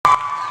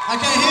I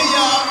can't hear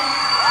y'all.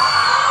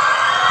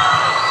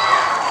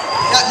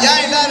 Y'all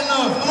ain't loud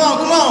enough.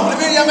 Come on. Let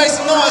me hear y'all make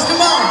some noise.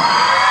 Come on.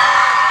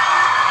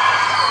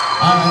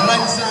 Alright, I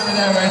like the sound of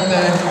that right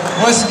there.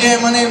 Once again,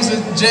 my name is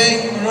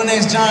Jay. My real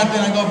name is Jonathan.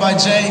 I go by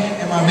Jay.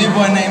 And my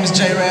b-boy name is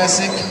Jay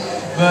Rassick.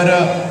 But,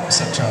 what's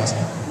up, Charles?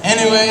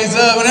 Anyways,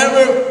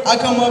 whenever I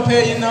come up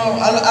here, you know,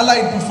 I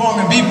like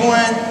performing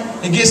b-boying.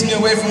 It gets me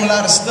away from a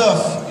lot of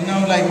stuff. You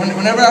know, like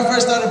whenever I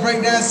first started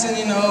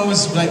breakdancing, you know, it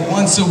was like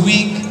once a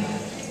week,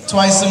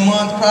 twice a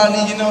month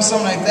probably, you know,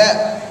 something like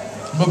that.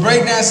 But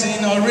breakdancing,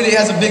 you know, it really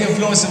has a big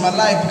influence in my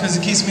life because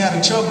it keeps me out of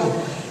trouble.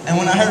 And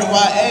when I heard of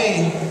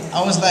YA,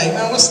 I was like,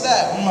 man, what's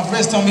that? One of my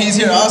friends told me he's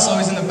here also,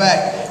 he's in the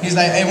back. He's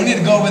like, hey, we need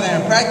to go over there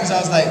and practice.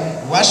 I was like,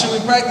 why should we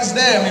practice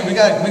there? I mean, we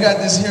got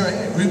this here.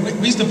 We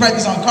used to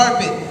practice on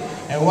carpet.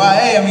 And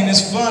YA, I mean,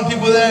 it's fun.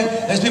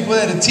 There's people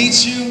there to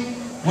teach you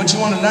what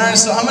you want to learn.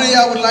 So how many of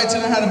y'all would like to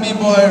learn how to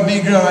b-boy or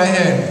b-girl right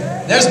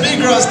here? There's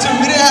b-girls too.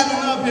 We didn't have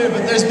them up here,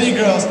 but there's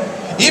b-girls.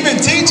 Even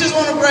teachers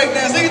want to break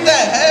dance. Look at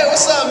that. Hey,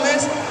 what's up,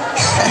 miss?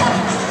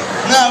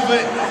 Nah,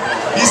 but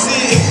you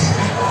see,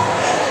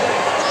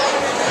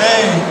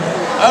 hey,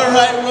 all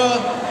right, well,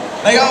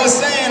 like I was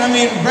saying, I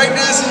mean,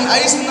 breakdancing,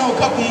 I used to know a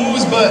couple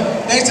moves, but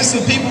thanks to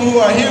some people who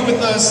are here with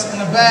us in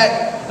the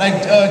back,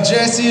 like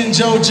Jesse and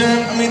Joe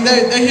Germ, I mean,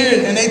 they're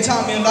here, and they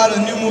taught me a lot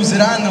of the new moves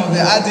that I know,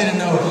 that I didn't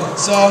know.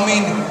 So, I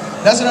mean,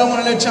 that's what I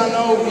want to let y'all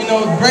know. You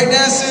know,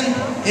 breakdancing,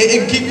 it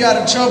can keep you out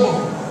of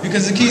trouble,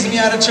 because it keeps me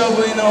out of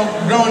trouble, you know,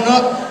 growing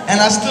up,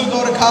 and I still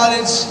go to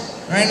college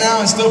right now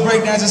and still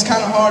breakdance. It's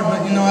kind of hard,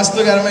 but, you know, I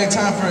still got to make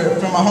time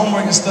for my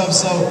homework and stuff,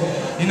 so,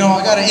 you know,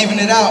 I got to even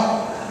it out.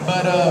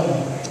 But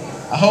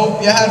I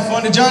hope y'all had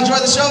fun. Did y'all enjoy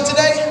the show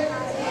today?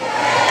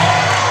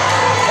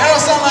 That don't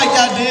sound like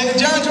y'all did.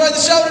 Did y'all enjoy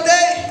the show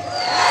today?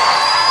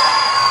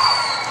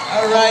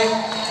 All right.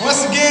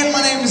 Once again,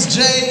 my name is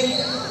Jay,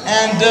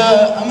 and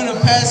I'm going to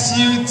pass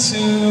you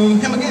to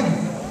him again.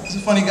 He's a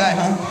funny guy,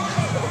 huh?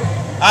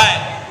 All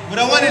right. What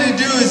I wanted to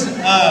do is,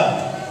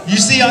 you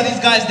see all these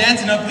guys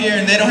dancing up here,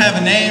 and they don't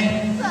have a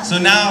name. So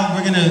now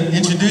we're going to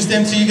introduce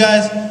them to you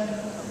guys.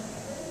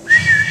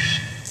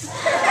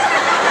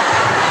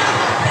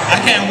 I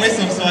can't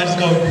whistle, so I just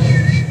go.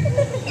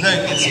 Look,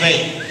 it's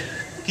fake.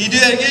 Can you do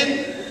that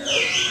again?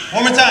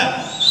 One more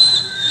time.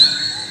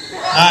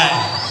 Alright.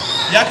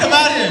 Y'all come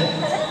out here.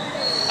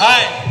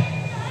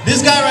 Alright.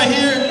 This guy right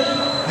here,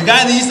 the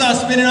guy that you saw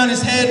spinning on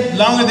his head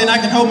longer than I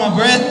can hold my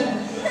breath,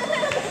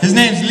 his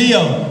name's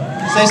Leo.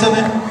 Say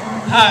something?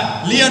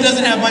 Alright. Leo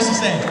doesn't have much to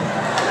say.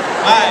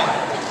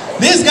 Alright.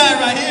 This guy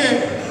right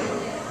here.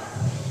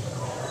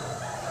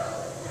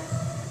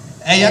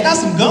 Hey, y'all got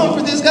some gum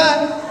for this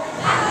guy?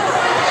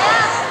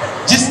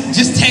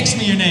 Just text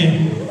me your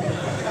name.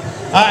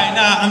 Alright,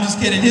 nah, I'm just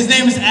kidding. His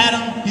name is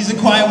Adam. He's the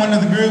quiet one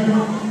of the group.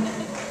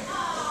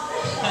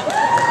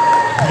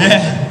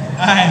 Yeah,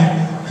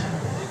 alright.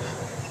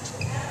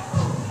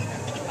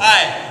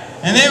 Alright,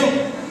 and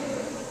then,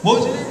 what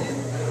was your name?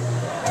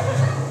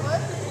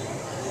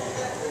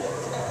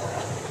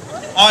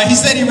 Alright, he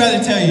said he'd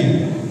rather tell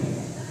you.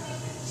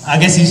 I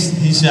guess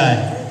he's shy.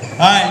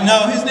 Alright,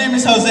 no, his name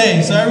is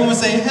Jose. So everyone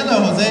say,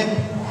 hello, Jose.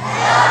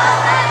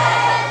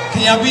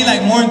 Can y'all be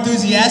like more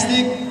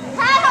enthusiastic?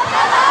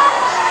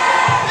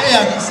 Hey,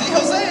 y'all see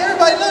Jose?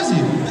 Everybody loves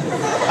you.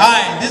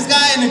 Alright, this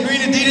guy in the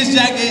green Adidas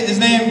jacket, his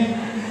name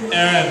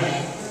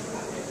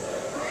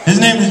is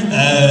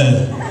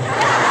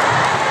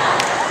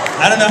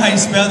I don't know how you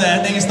spell that.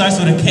 I think it starts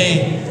with a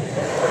K.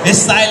 It's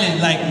silent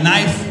like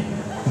knife,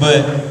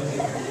 but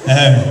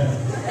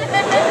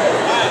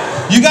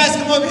you guys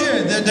come up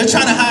here. They're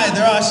trying to hide.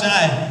 They're all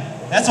shy.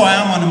 That's why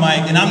I'm on the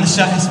mic, and I'm the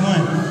shyest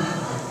one.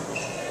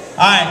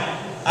 Alright.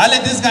 I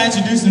let this guy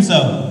introduce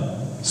himself.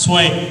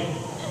 Sway.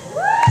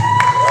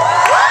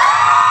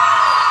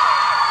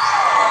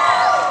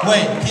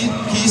 Wait,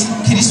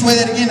 can you sway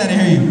that again? I didn't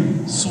hear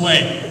you.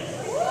 Sway.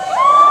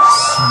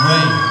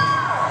 Sway.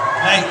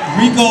 Like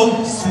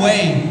Rico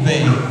Sway,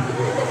 babe.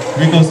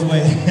 Rico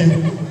Sway.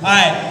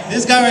 Alright,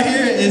 this guy right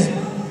here is,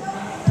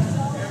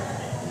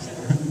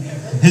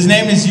 his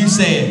name is You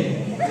Say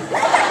It.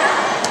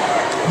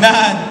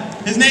 Nah,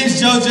 his name's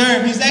Joe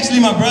Germ. He's actually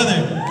my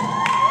brother.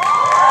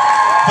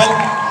 But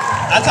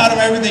I taught him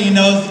everything he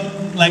knows.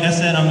 Like I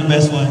said, I'm the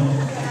best one.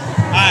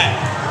 Alright.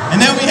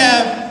 And then we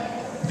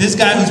have this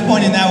guy who's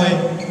pointing that way.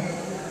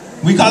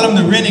 We call him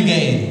the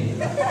Renegade.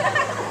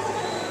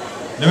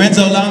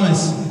 Lorenzo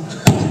Lamas.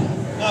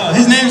 Oh,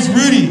 his name's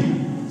Rudy.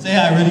 Say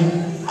hi, Rudy.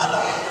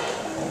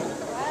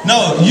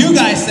 No, you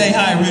guys say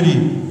hi,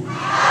 Rudy.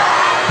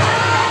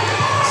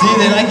 See,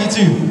 they like you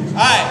too.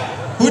 Alright.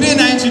 Who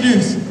didn't I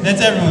introduce? That's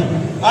everyone.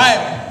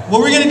 Alright. What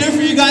we're going to do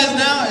for you guys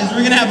now is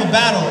we're going to have a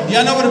battle. Do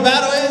y'all know what a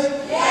battle is?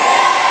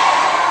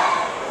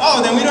 Yeah!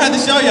 Oh, then we don't have to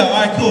show y'all. All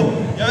right, cool.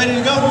 Y'all ready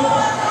to go?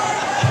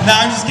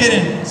 Nah, I'm just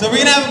kidding. So we're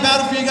going to have a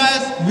battle for you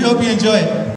guys. We hope you enjoy it.